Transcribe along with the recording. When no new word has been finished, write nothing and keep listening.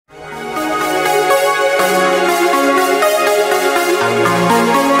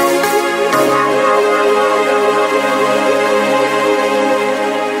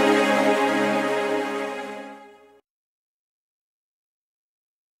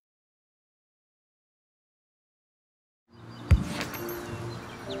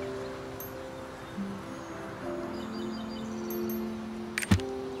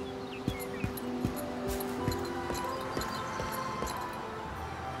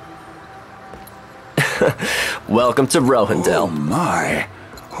Welcome to Rohendel. Oh my.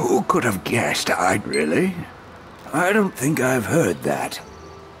 Who could have guessed I'd really? I don't think I've heard that.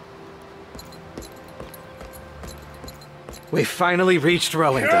 We finally reached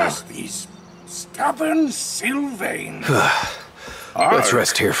Rohendel. Ugh, these stubborn Sylvains. Let's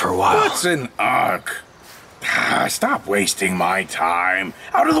rest here for a while. What's an arc? Stop wasting my time.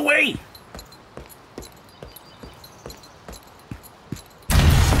 Out of the way!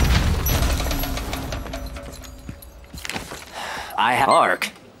 I have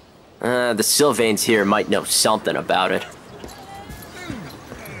Ark. The Sylvains here might know something about it.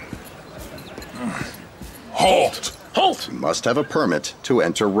 Halt! Halt! You must have a permit to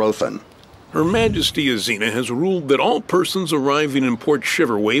enter Rothan. Her Majesty Azina has ruled that all persons arriving in Port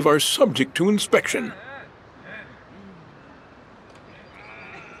Shiverwave are subject to inspection.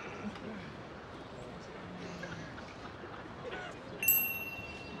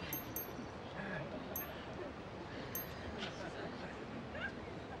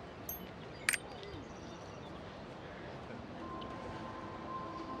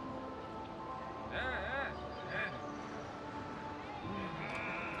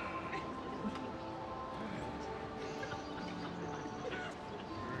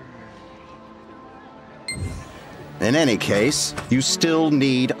 In any case, you still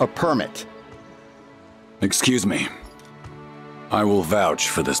need a permit. Excuse me. I will vouch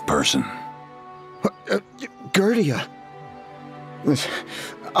for this person. Gertia.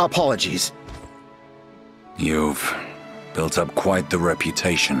 Apologies. You've built up quite the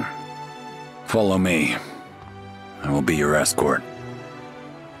reputation. Follow me. I will be your escort.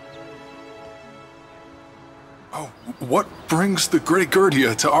 Oh, what brings the Great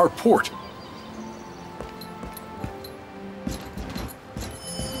Gertia to our port?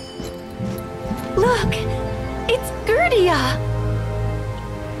 Look! It's Gertia!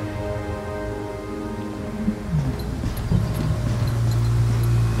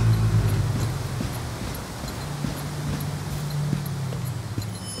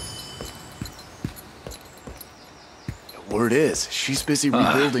 Word is, she's busy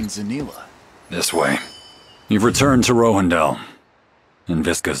rebuilding Zanila. This way. You've returned to Rohendel, and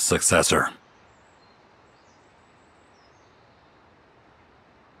Visca's successor.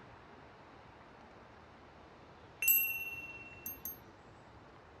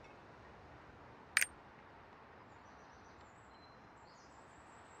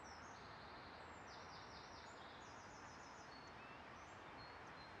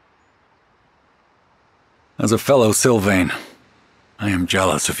 As a fellow Sylvain, I am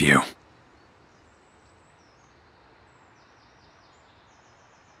jealous of you.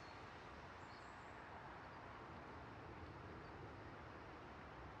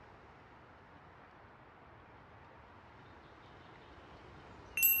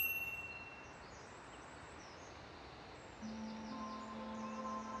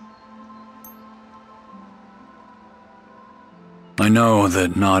 I know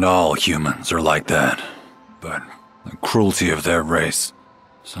that not all humans are like that. But the cruelty of their race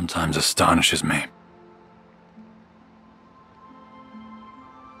sometimes astonishes me.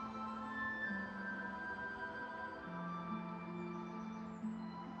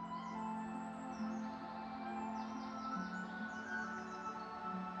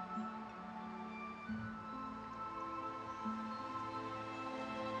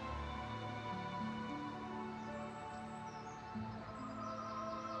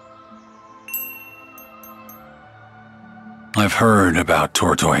 I've heard about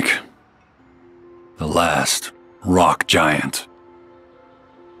Tortoik, the last rock giant.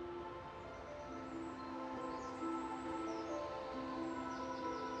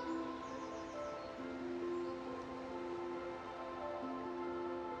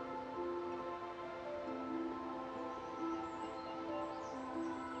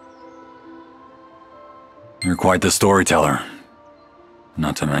 You're quite the storyteller,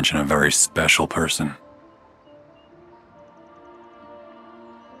 not to mention a very special person.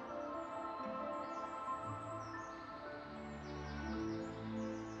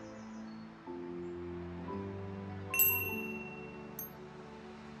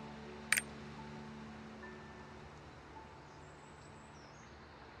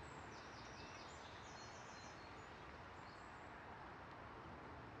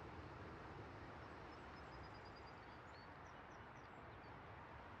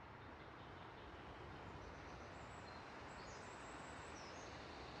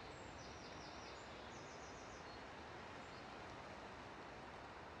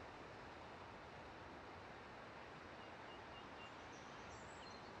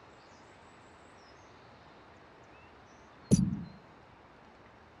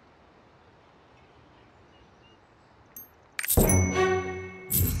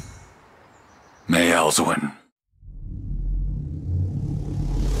 May Elswin.